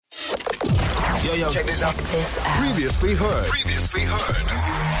yo. Check this out. Previously heard.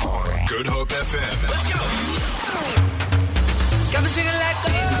 Good Hope FM. Let's go. Come sing it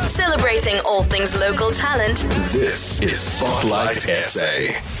like celebrating all things local talent. This is Spotlight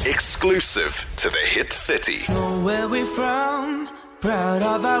SA. Exclusive to the Hit 30. Know where we're from, proud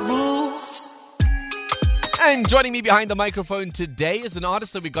of our roots. And joining me behind the microphone today is an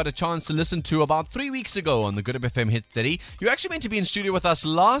artist that we got a chance to listen to about 3 weeks ago on the Good Hope FM Hit 30. You were actually meant to be in studio with us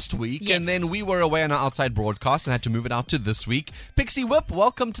last week, Yes. and then we were away on our outside broadcast and had to move it out to this week. Pixie Whip,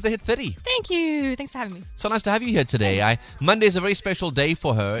 welcome to the Hit 30. Thank you. Thanks for having me. So nice to have you here today. Monday is a very special day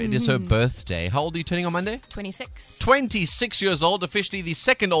for her. It is her birthday. How old are you turning on Monday? 26. 26 years old, officially the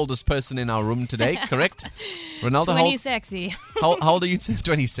second oldest person in our room today, correct? Ronaldo, 20 sexy. how old are you?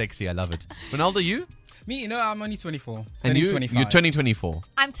 20 sexy, I love it. Ronaldo, you? Me? No, I'm only 24. And you? 25. You're turning 24.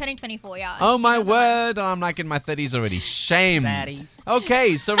 I'm turning 24, yeah. Oh my word, I'm like in my 30s already. Shame. Zaddy.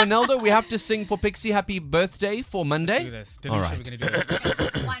 Okay, so Ronaldo, we have to sing for Pixie happy birthday for Monday. Let's do this. All Denisha, right. we're gonna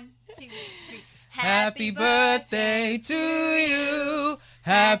do it. 1, 2, 3. Happy birthday to you.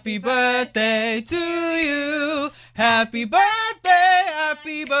 Happy birthday to you. Happy birthday.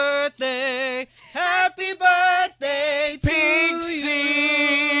 Happy birthday. Happy birthday to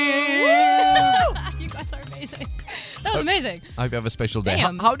Pixie! You guys are amazing. That was amazing. I hope you have a special day.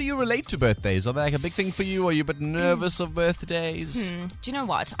 Damn. How do you relate to birthdays? Are they like a big thing for you? Are you a bit nervous of birthdays? Do you know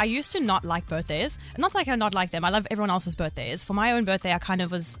what? I used to not like birthdays. Not like I not like them. I love everyone else's birthdays. For my own birthday, I kind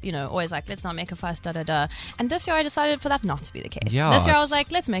of was, always like, let's not make a fuss, da-da-da. And this year I decided for that not to be the case. Yeah, this year I it's- was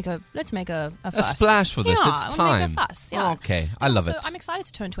like, let's make a A fuss. splash for this. Yeah, It's I wanna time. Make a fuss. Yeah. Okay, I love Also, it. I'm excited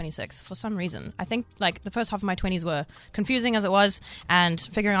to turn 26 for some reason. I think like the first half of my 20s were confusing as it was and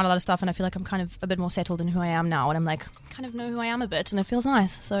figuring out a lot of stuff, and I feel like I'm kind of a bit more settled in who I am now, and I'm like kind of know who I am a bit, and it feels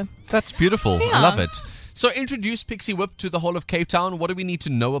nice. So That's beautiful. I Yeah. love it. So introduce Pixie Whip to the whole of Cape Town. What do we need to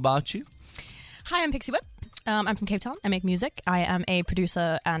know about you? hi, I'm Pixie Whip. I'm from Cape Town. I make music. I am a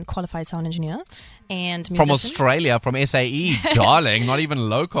producer and qualified sound engineer and musician. From Australia, from SAE, darling, not even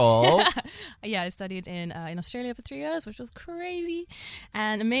local. Yeah, I studied in Australia for 3 years, which was crazy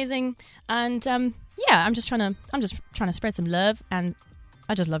and amazing. And I'm just trying to spread some love, and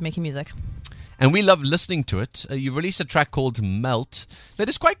I just love making music. And we love listening to it. You've released a track called Melt that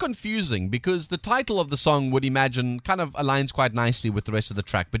is quite confusing because the title of the song would imagine kind of aligns quite nicely with the rest of the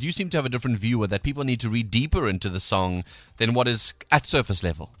track. But you seem to have a different view that people need to read deeper into the song than what is at surface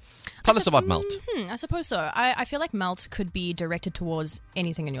level. Tell us about Melt. I suppose so. I feel like Melt could be directed towards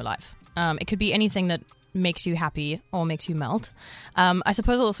anything in your life. It could be anything that makes you happy or makes you melt. I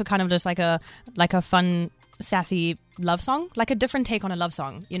suppose also kind of just like a fun, sassy love song, like a different take on a love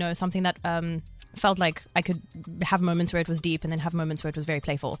song. Something that felt like I could have moments where it was deep and then have moments where it was very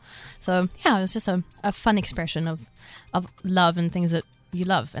playful. So yeah, it's just a fun expression of love and things that you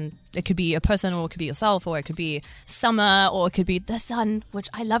love. And it could be a person, or it could be yourself, or it could be summer, or it could be the sun, which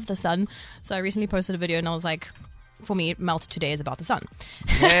I love the sun. So I recently posted a video and I was like, for me, Melt today is about the sun.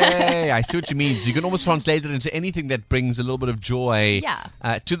 Hey, I see what you mean. So you can almost translate it into anything that brings a little bit of joy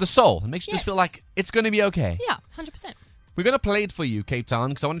to the soul. It makes you just feel like it's going to be okay. Yeah, 100%. We're going to play it for you, Cape Town,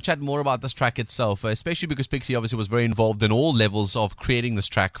 because I want to chat more about this track itself, especially because Pixie obviously was very involved in all levels of creating this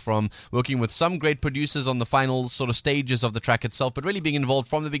track, from working with some great producers on the final sort of stages of the track itself, but really being involved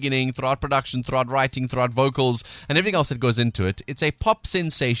from the beginning, throughout production, throughout writing, throughout vocals, and everything else that goes into it. It's a pop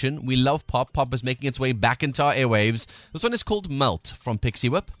sensation. We love pop. Pop is making its way back into our airwaves. This one is called Melt from Pixie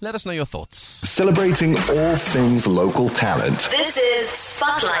Whip. Let us know your thoughts. Celebrating all things local talent. This is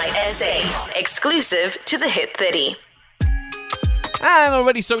Spotlight SA, exclusive to the Hit 30. And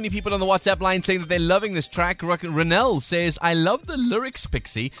already so many people on the WhatsApp line saying that they're loving this track. Renelle says, I love the lyrics,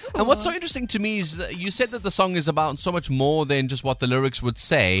 Pixie. And what's so interesting to me is that you said that the song is about so much more than just what the lyrics would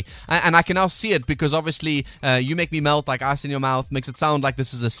say. And I can now see it because obviously You Make Me Melt Like Ice in Your Mouth makes it sound like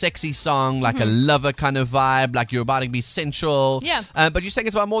this is a sexy song, like a lover kind of vibe, like you're about to be sensual. Yeah. But you're saying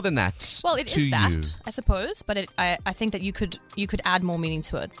it's about more than that. Well, it to is that, you. I suppose, but I think that you could add more meaning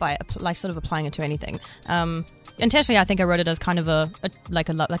to it by sort of applying it to anything. Intentionally, I think I wrote it as kind of a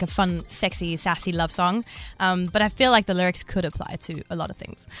fun, sexy, sassy love song, but I feel like the lyrics could apply to a lot of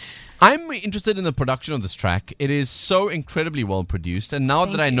things. I'm interested in the production of this track. It is so incredibly well produced. And now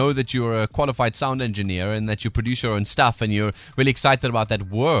that I know that you're a qualified sound engineer and that you produce your own stuff and you're really excited about that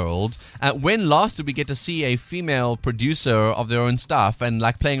world, when last did we get to see a female producer of their own stuff and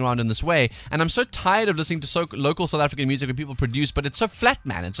like playing around in this way? And I'm so tired of listening to local South African music when people produce, but it's so flat,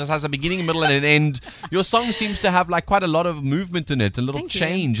 man. It just has a beginning, a middle, and an end. Your song seems to have like quite a lot of movement in it, a little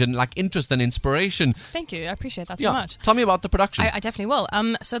change and like interest and inspiration. Thank you. I appreciate that so much. Tell me about the production. I definitely will.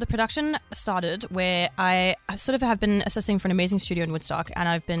 So the production started where I sort of have been assisting for an amazing studio in Woodstock, and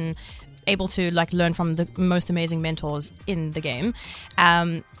I've been able to like learn from the most amazing mentors in the game.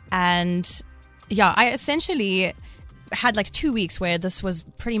 And yeah, I essentially had like 2 weeks where this was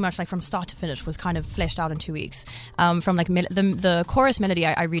pretty much like from start to finish was kind of fleshed out in 2 weeks. From like the chorus melody,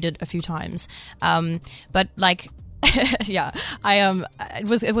 I read it a few times. But like, yeah,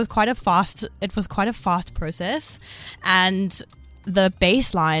 it was quite a fast process, and the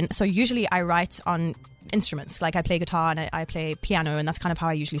bass line. So usually I write on instruments, like I play guitar and I play piano, and that's kind of how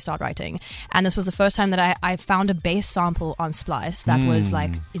I usually start writing. And this was the first time that I found a bass sample on Splice that was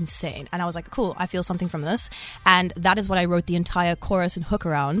like insane, and I was like, cool, I feel something from this, and that is what I wrote the entire chorus and hook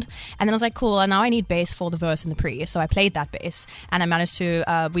around. And then I was like, cool, and now I need bass for the verse and the pre, so I played that bass, and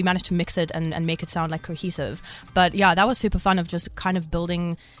we managed to mix it and make it sound like cohesive. But yeah, that was super fun, of just kind of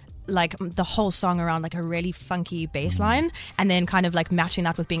building like the whole song around like a really funky bass line, and then kind of like matching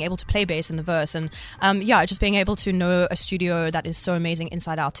that with being able to play bass in the verse. And yeah, just being able to know a studio that is so amazing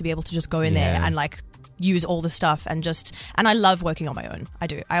inside out, to be able to just go in there and like use all the stuff, and I love working on my own.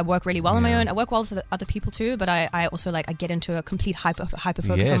 I work really well on my own. I work well with other people too, but I also like I get into a complete hyper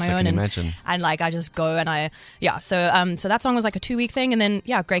focus on my own, and like I just go, and so that song was like a 2-week thing. And then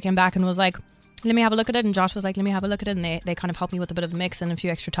Greg came back and was like, let me have a look at it, and Josh was like, let me have a look at it, and they kind of helped me with a bit of a mix and a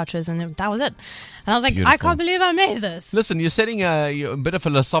few extra touches, and that was it. And I was like, beautiful. I can't believe I made this. Listen, you're setting a bit of a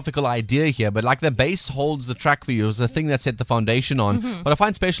philosophical idea here, but like the bass holds the track for you. It's the thing that set the foundation on. What I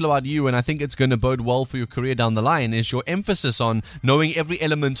find special about you, and I think it's going to bode well for your career down the line, is your emphasis on knowing every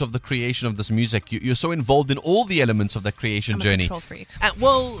element of the creation of this music. You're so involved in all the elements of the creation journey. I'm a control freak.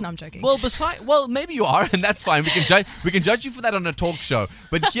 Well, no, I'm joking. Well, maybe you are, and that's fine. We can judge you for that on a talk show.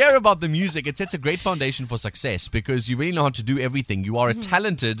 But hear about the music. It sets a great foundation for success, because you really know how to do everything. You are a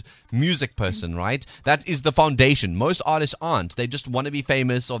talented music person, right? That is the foundation. Most artists aren't. They just want to be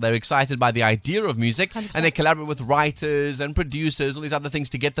famous, or they're excited by the idea of music, 100%. And they collaborate with writers and producers, all these other things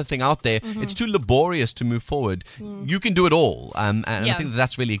to get the thing out there. It's too laborious to move forward. You can do it all, and I think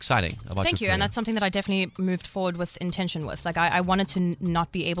that's really exciting about Thank you, and that's something that I definitely moved forward with intention with. Like I wanted to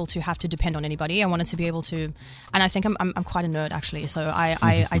not be able to have to depend on anybody. I wanted to be able to, and I think I'm quite a nerd actually, so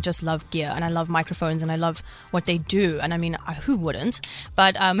I just love gear, and I love microphones, and I love what they do, and I mean, who wouldn't?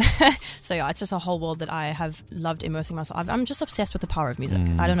 But so yeah, it's just a whole world that I have loved immersing myself. I'm just obsessed with the power of music.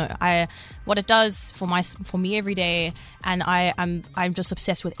 I don't know, what it does for me every day, and I'm just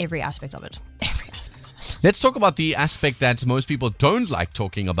obsessed with every aspect of it. Every aspect. Let's talk about the aspect that most people don't like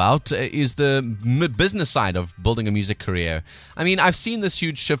talking about, is the business side of building a music career. I mean, I've seen this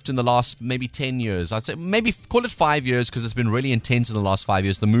huge shift in the last maybe 10 years. I'd say maybe call it 5 years, because it's been really intense in the last 5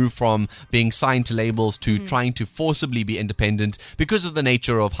 years. The move from being signed to labels to trying to forcibly be independent, because of the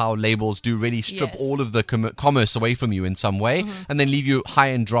nature of how labels do really strip all of the commerce away from you in some way, and then leave you high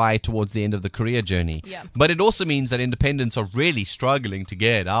and dry towards the end of the career journey. Yeah. But it also means that independents are really struggling to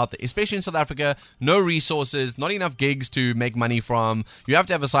get out there, especially in South Africa. No resources, not enough gigs to make money from. You have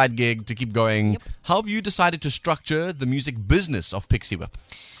to have a side gig to keep going. How have you decided to structure the music business of Pixie Whip?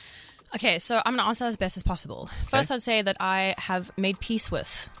 Okay, so I'm going to answer as best as possible. First, I'd say that I have made peace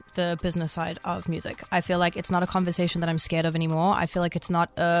with the business side of music. I feel like it's not a conversation that I'm scared of anymore. I feel like it's not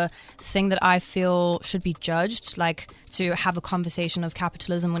a thing that I feel should be judged, like to have a conversation of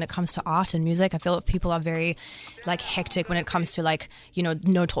capitalism when it comes to art and music. I feel like people are very like hectic when it comes to like, you know,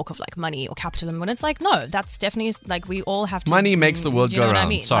 no talk of like money or capitalism, when it's like, no, that's definitely like we all have to. Money makes the world go round. I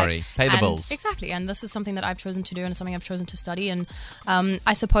mean? Sorry, like, pay the bills. Exactly, and this is something that I've chosen to do, and something I've chosen to study. And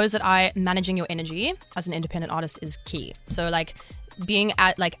I suppose that managing your energy as an independent artist is key. So like being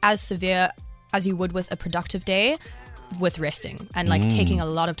at like as severe as you would with a productive day, with resting and like taking a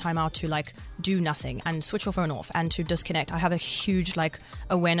lot of time out to like do nothing and switch your phone off and to disconnect. I have a huge like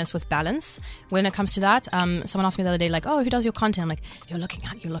awareness with balance when it comes to that. Someone asked me the other day like, oh, who does your content? I'm like, you're looking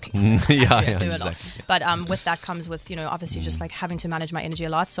at do it all. But with that comes with, you know, obviously just like having to manage my energy a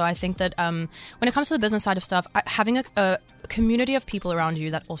lot. So I think that when it comes to the business side of stuff, having a community of people around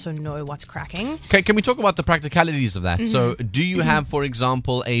you that also know what's cracking. Okay, can we talk about the practicalities of that? So do you have, for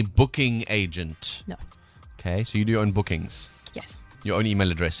example, a booking agent? No. Okay, so you do your own bookings? Yes. Your own email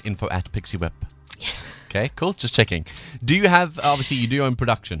address, info@Pixie Whip. Yes. Okay, cool. Just checking. Do you have, obviously, you do your own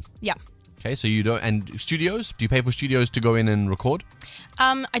production? Yeah. Okay, so you don't, and studios? Do you pay for studios to go in and record?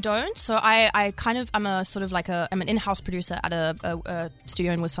 I don't. So I'm an in-house producer at a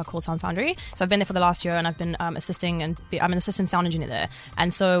studio in Woodstock called Sound Foundry. So I've been there for the last year, and I've been assisting, and I'm an assistant sound engineer there.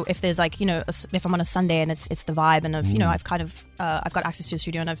 And so if there's like, you know, if I'm on a Sunday and it's the vibe, and you know, I've got access to a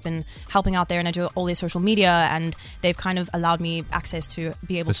studio, and I've been helping out there, and I do all their social media, and they've kind of allowed me access to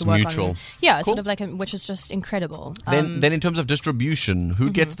be able to work mutual. on. Yeah, cool. Sort of like, which is just incredible. Then in terms of distribution, who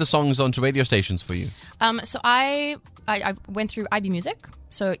gets the songs onto radio stations for you? So I went through IB Music.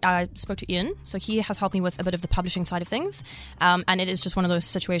 So I spoke to Ian. So he has helped me with a bit of the publishing side of things. And it is just one of those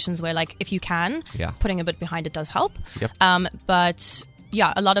situations where, like, if you can, putting a bit behind it does help. Yep. But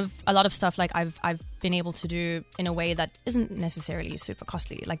yeah, a lot of stuff like I've been able to do in a way that isn't necessarily super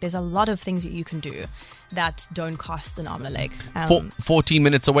costly. Like, there's a lot of things that you can do that don't cost an arm and a leg. 14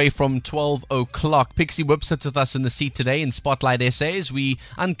 minutes away from 12 o'clock. Pixie Whip sits with us in the seat today in Spotlight Essays. We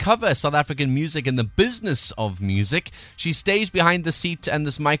uncover South African music and the business of music. She stays behind the seat and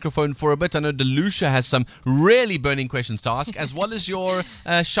this microphone for a bit. I know Delucia has some really burning questions to ask, as well as your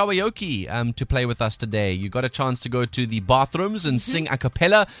shawayoki to play with us today. You got a chance to go to the bathrooms and sing a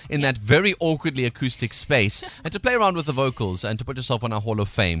cappella in that very awkwardly acoustic space, and to play around with the vocals and to put yourself on our Hall of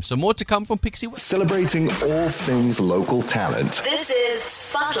Fame. So more to come from Pixie Whip. Celebrating all things local talent. This is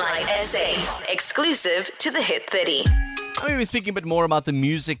Spotlight SA, exclusive to the Hit 30. I mean, we're speaking a bit more about the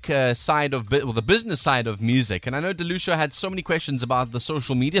music side of, or the business side of music. And I know Delucia had so many questions about the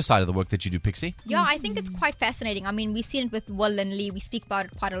social media side of the work that you do, Pixie. Yeah, I think it's quite fascinating. I mean, we've seen it with Will and Lee. We speak about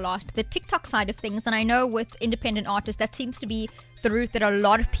it quite a lot. The TikTok side of things, and I know with independent artists, that seems to be the route that a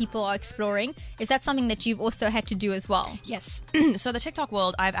lot of people are exploring. Is that something that you've also had to do as well? Yes. So the TikTok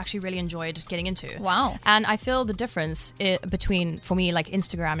world, I've actually really enjoyed getting into. Wow. And I feel the difference between, for me, like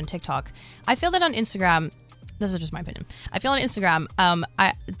Instagram and TikTok. I feel that on Instagram, this is just my opinion, I feel on Instagram,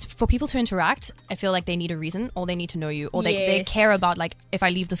 for people to interact, I feel like they need a reason, or they need to know you, or they care about, like, if I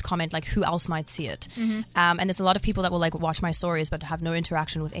leave this comment, like, who else might see it. And there's a lot of people that will, like, watch my stories but have no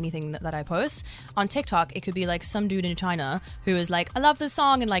interaction with anything that I post. On TikTok, it could be like some dude in China who is like, I love this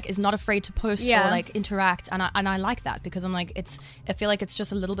song, and like is not afraid to post or like interact, and I like that, because I'm like, I feel like it's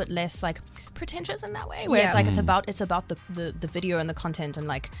just a little bit less like pretentious in that way, where it's like it's about the video and the content, and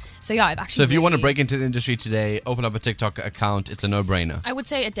like, so yeah, I've actually. So if you want to break into the industry today, open up a TikTok account. It's a no-brainer. I would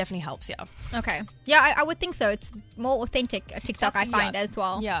say it definitely helps, yeah. Okay. Yeah, I would think so. It's more authentic, TikTok, I find, as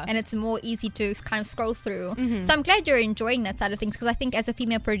well. Yeah. And it's more easy to kind of scroll through. So I'm glad you're enjoying that side of things, because I think as a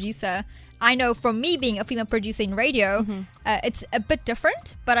female producer, I know from me being a female producer in radio, it's a bit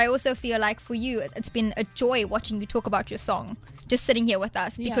different, but I also feel like for you, it's been a joy watching you talk about your song, just sitting here with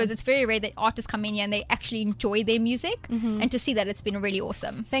us, because it's very rare that artists come in here and they actually enjoy their music, and to see that, it's been really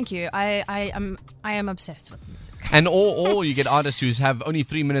awesome. Thank you. I am obsessed with music. And or you get artists who have only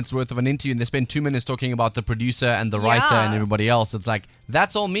 3 minutes worth of an interview, and they spend 2 minutes talking about the producer and the writer and everybody else. It's like,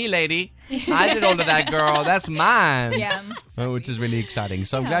 that's all me, lady. I did all of that, girl. That's mine. Yeah. Which is really exciting.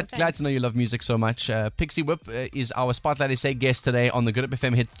 So I'm glad to know you love music so much. Pixie Whip is our Spotlight SA guest today on the Good Up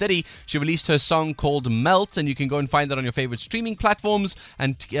FM Hit 30. She released her song called Melt, and you can go and find that on your favorite streaming platforms,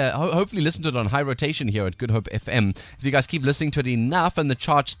 and hopefully listen to it on high rotation here at Good Hope FM. If you guys keep listening to it enough, and the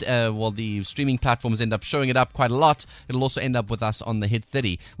charts, the streaming platforms end up showing it up quite a lot, it'll also end up with us on the Hit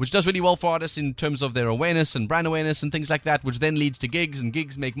 30, which does really well for artists in terms of their awareness and brand awareness and things like that, which then leads to gigs, and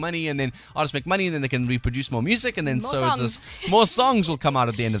gigs make money, and then artists make money, and then they can reproduce more music, and then more songs will come out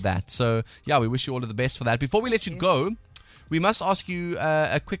at the end of that. So yeah, we wish you all of the best for that. Before we let you go, we must ask you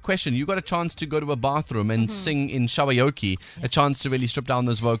a quick question. You got a chance to go to a bathroom and sing in shawayoki, a chance to really strip down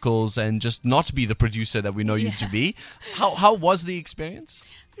those vocals and just not be the producer that we know you to be. How was the experience?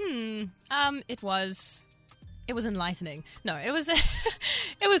 It was enlightening. No, it was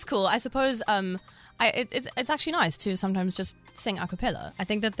it was cool. I suppose it's actually nice to sometimes just sing a cappella. I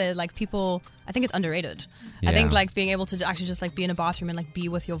think that they're like people. I think it's underrated. Yeah. I think like being able to actually just like be in a bathroom and like be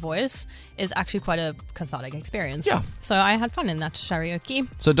with your voice is actually quite a cathartic experience. Yeah. So I had fun in that karaoke.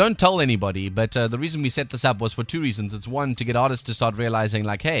 So don't tell anybody, but the reason we set this up was for two reasons. It's one, to get artists to start realizing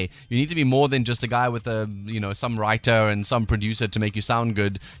like, hey, you need to be more than just a guy with some writer and some producer to make you sound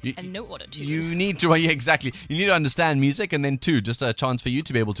good. And no auto-tune. You need to, exactly. You need to understand music, and then two, just a chance for you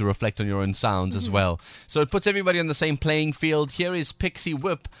to be able to reflect on your own sounds as well. So it puts everybody on the same playing field. Here is Pixie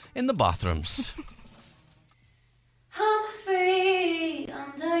Whip in the bathrooms. I'm free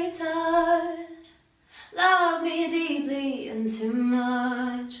under your touch. Love me deeply and too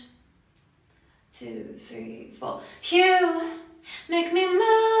much. 2, 3, 4. You make me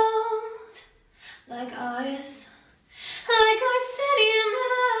melt like ice. Like ice in your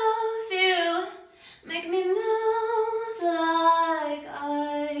mouth. You make me melt like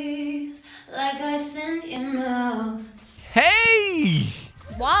ice. Like ice in your mouth. Hey!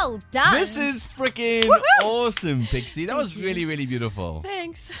 Well done. This is freaking awesome, Pixie. That was really, really beautiful.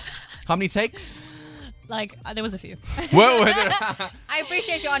 Thanks. How many takes? There was a few. Whoa, I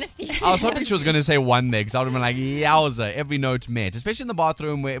appreciate your honesty. I was hoping she was going to say one there because I would have been like, yowza, every note met. Especially in the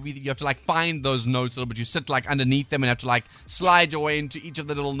bathroom where you have to like find those notes a little bit. You sit like underneath them and have to like slide your way into each of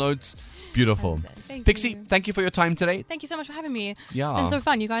the little notes. Beautiful. Pixie, thank you for your time today. Thank you so much for having me. Yeah. It's been so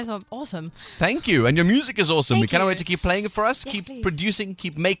fun. You guys are awesome. Thank you. And your music is awesome. Thank We cannot you. wait to keep playing it for us. Yes, keep please. producing,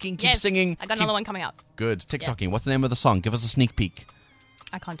 keep making, keep singing. I got another one coming out. Good. TikToking. What's the name of the song? Give us a sneak peek.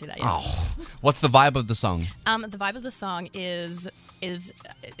 I can't do that yet. Oh. What's the vibe of the song? The vibe of the song is it's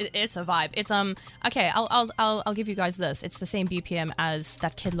a vibe. It's okay. I'll give you guys this. It's the same BPM as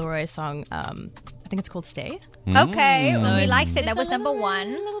that Kid Laroi song. I think it's called Stay. Okay, So we it's- liked it. it's That was a number little- one.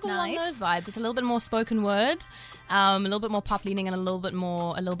 A little bit along Nice. those vibes. It's a little bit more spoken word, a little bit more pop leaning, and a little bit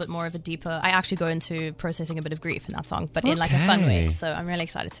more of a deeper. I actually go into processing a bit of grief in that song, but in like a fun way. Okay. So I'm really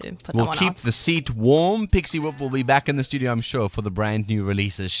excited to put We'll that one keep out. the seat warm. Pixie Whip will be back in the studio, I'm sure, for the brand new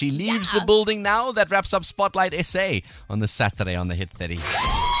releases. She leaves the building now. That wraps up Spotlight SA on the Saturday on the Hit 30.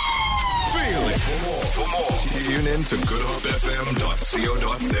 Feel it. For more, tune in to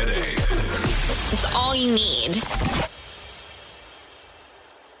goodhopefm.co.za. It's all you need.